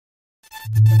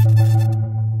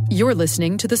You're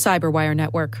listening to the Cyberwire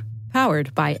Network,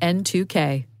 powered by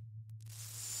N2K.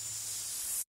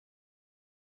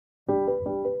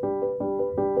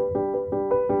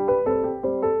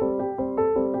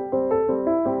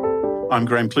 I'm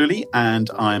Graham Cluley, and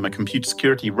I'm a computer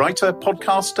security writer,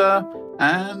 podcaster,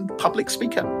 and public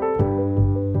speaker.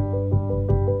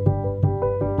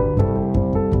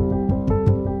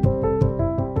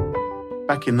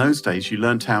 Back in those days, you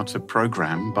learnt how to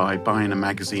program by buying a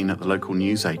magazine at the local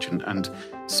newsagent and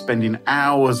spending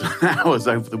hours and hours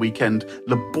over the weekend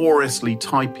laboriously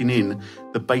typing in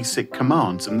the basic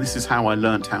commands. And this is how I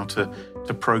learnt how to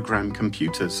program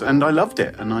computers. And I loved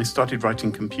it. And I started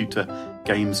writing computer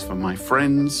games for my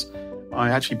friends. I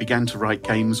actually began to write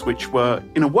games which were,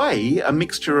 in a way, a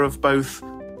mixture of both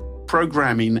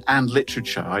programming and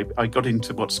literature. I got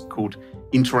into what's called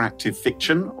interactive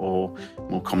fiction, or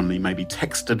more commonly maybe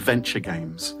text adventure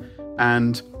games.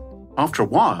 And after a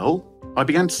while, I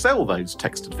began to sell those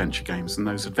text adventure games, and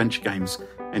those adventure games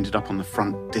ended up on the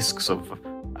front discs of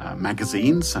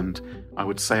magazines. And I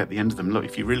would say at the end of them, look,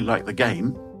 if you really like the game,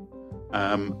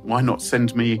 why not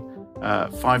send me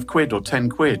 £5 or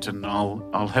 £10 and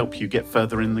I'll help you get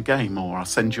further in the game, or I'll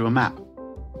send you a map.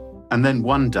 And then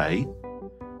one day,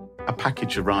 a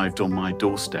package arrived on my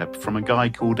doorstep from a guy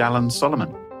called Alan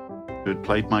Solomon, who had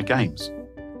played my games.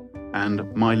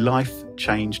 And my life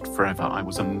changed forever. I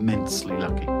was immensely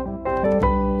lucky.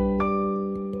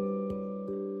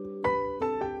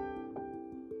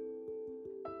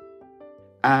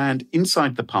 And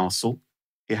inside the parcel,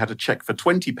 it had a cheque for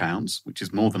 £20, which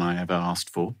is more than I ever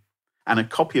asked for, and a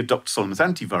copy of Dr. Solomon's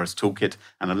antivirus toolkit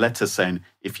and a letter saying,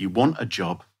 if you want a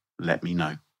job, let me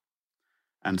know.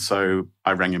 And so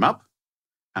I rang him up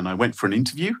and I went for an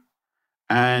interview,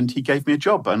 and he gave me a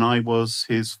job, and I was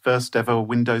his first ever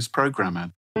Windows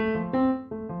programmer.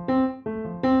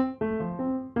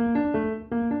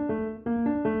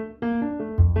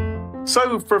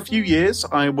 So for a few years,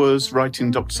 I was writing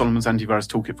Dr. Solomon's antivirus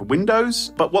toolkit for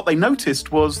Windows. But what they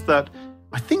noticed was that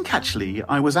I think actually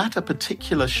I was at a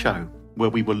particular show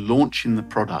where we were launching the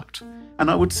product. And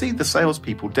I would see the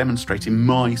salespeople demonstrating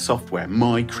my software,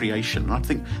 my creation. And I'd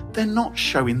think, they're not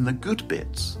showing the good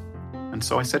bits. And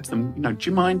so I said to them, do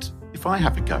you mind if I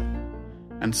have a go?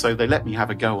 And so they let me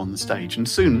have a go on the stage. And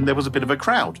soon there was a bit of a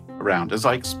crowd around as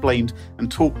I explained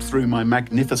and talked through my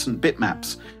magnificent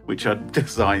bitmaps, which I'd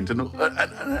designed and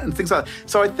things like that.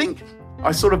 So I think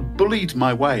I sort of bullied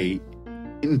my way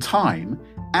in time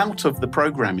out of the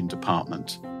programming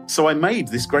department. So I made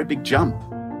this great big jump.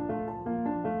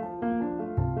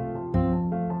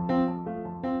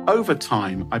 Over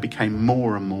time, I became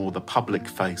more and more the public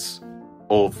face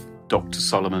of Dr.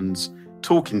 Solomon's,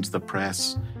 talking to the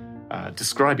press,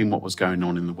 describing what was going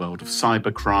on in the world of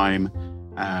cybercrime,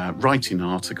 writing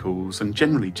articles, and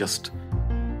generally just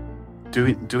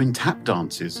doing tap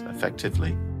dances,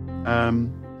 effectively.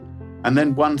 And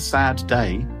then one sad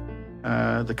day,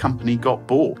 the company got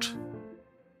bought.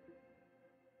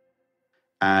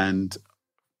 And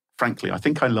frankly, I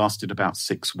think I lasted about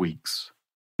 6 weeks.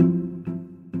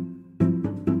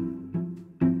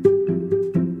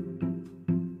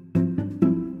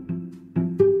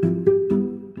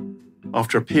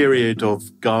 After a period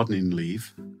of gardening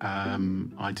leave,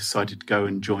 I decided to go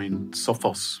and join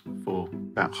Sophos for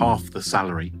about half the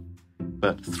salary,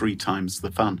 but 3 times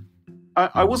the fun.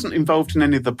 I wasn't involved in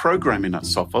any of the programming at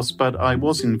Sophos, but I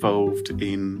was involved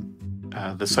in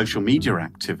the social media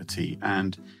activity,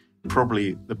 and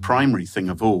probably the primary thing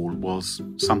of all was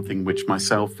something which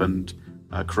myself and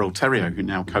Carole Theriault, who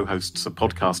now co-hosts a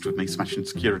podcast with me, Smashing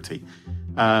Security,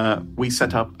 we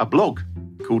set up a blog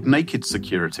called Naked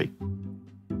Security.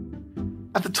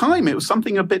 At the time, it was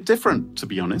something a bit different, to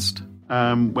be honest.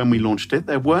 When we launched it,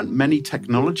 there weren't many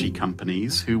technology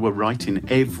companies who were writing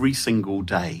every single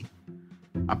day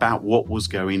about what was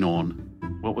going on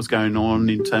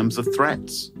in terms of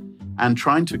threats, and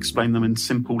trying to explain them in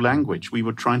simple language. We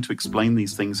were trying to explain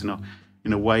these things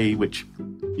in a way which,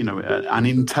 an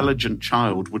intelligent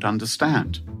child would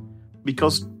understand.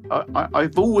 Because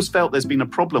I've always felt there's been a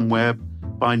problem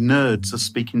whereby nerds are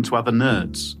speaking to other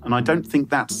nerds. And I don't think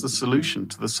that's the solution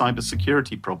to the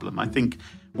cybersecurity problem. I think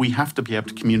we have to be able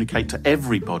to communicate to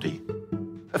everybody.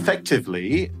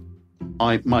 Effectively,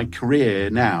 my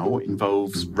career now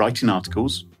involves writing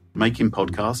articles, making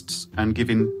podcasts, and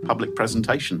giving public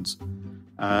presentations.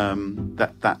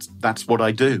 That's what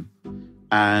I do.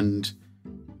 And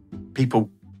people,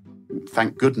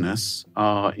 thank goodness,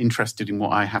 are interested in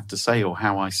what I have to say or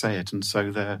how I say it. And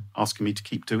so they're asking me to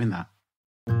keep doing that.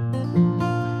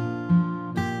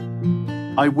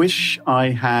 I wish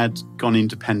I had gone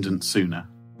independent sooner.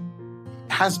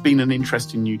 has been an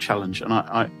interesting new challenge, and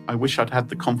I wish I'd had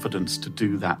the confidence to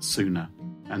do that sooner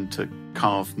and to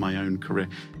carve my own career.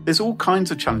 There's all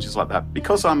kinds of challenges like that.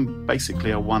 Because I'm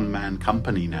basically a one-man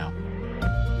company now,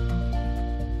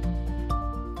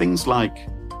 things like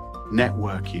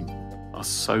networking are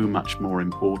so much more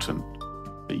important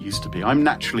than it used to be. I'm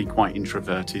naturally quite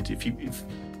introverted.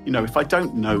 If I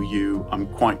don't know you, I'm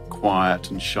quite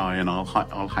quiet and shy, and I'll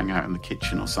hang out in the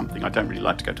kitchen or something. I don't really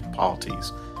like to go to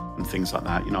parties and things like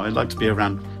that. I like to be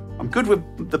around. I'm good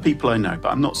with the people I know,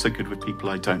 but I'm not so good with people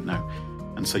I don't know.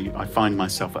 And so I find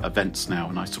myself at events now,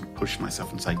 and I sort of push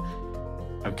myself and say,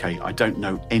 okay, I don't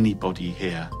know anybody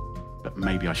here, but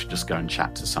maybe I should just go and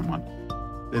chat to someone.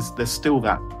 There's still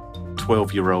that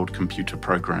 12-year-old computer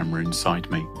programmer inside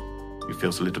me who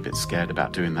feels a little bit scared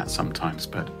about doing that sometimes,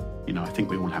 but I think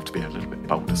we all have to be a little bit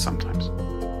bolder sometimes.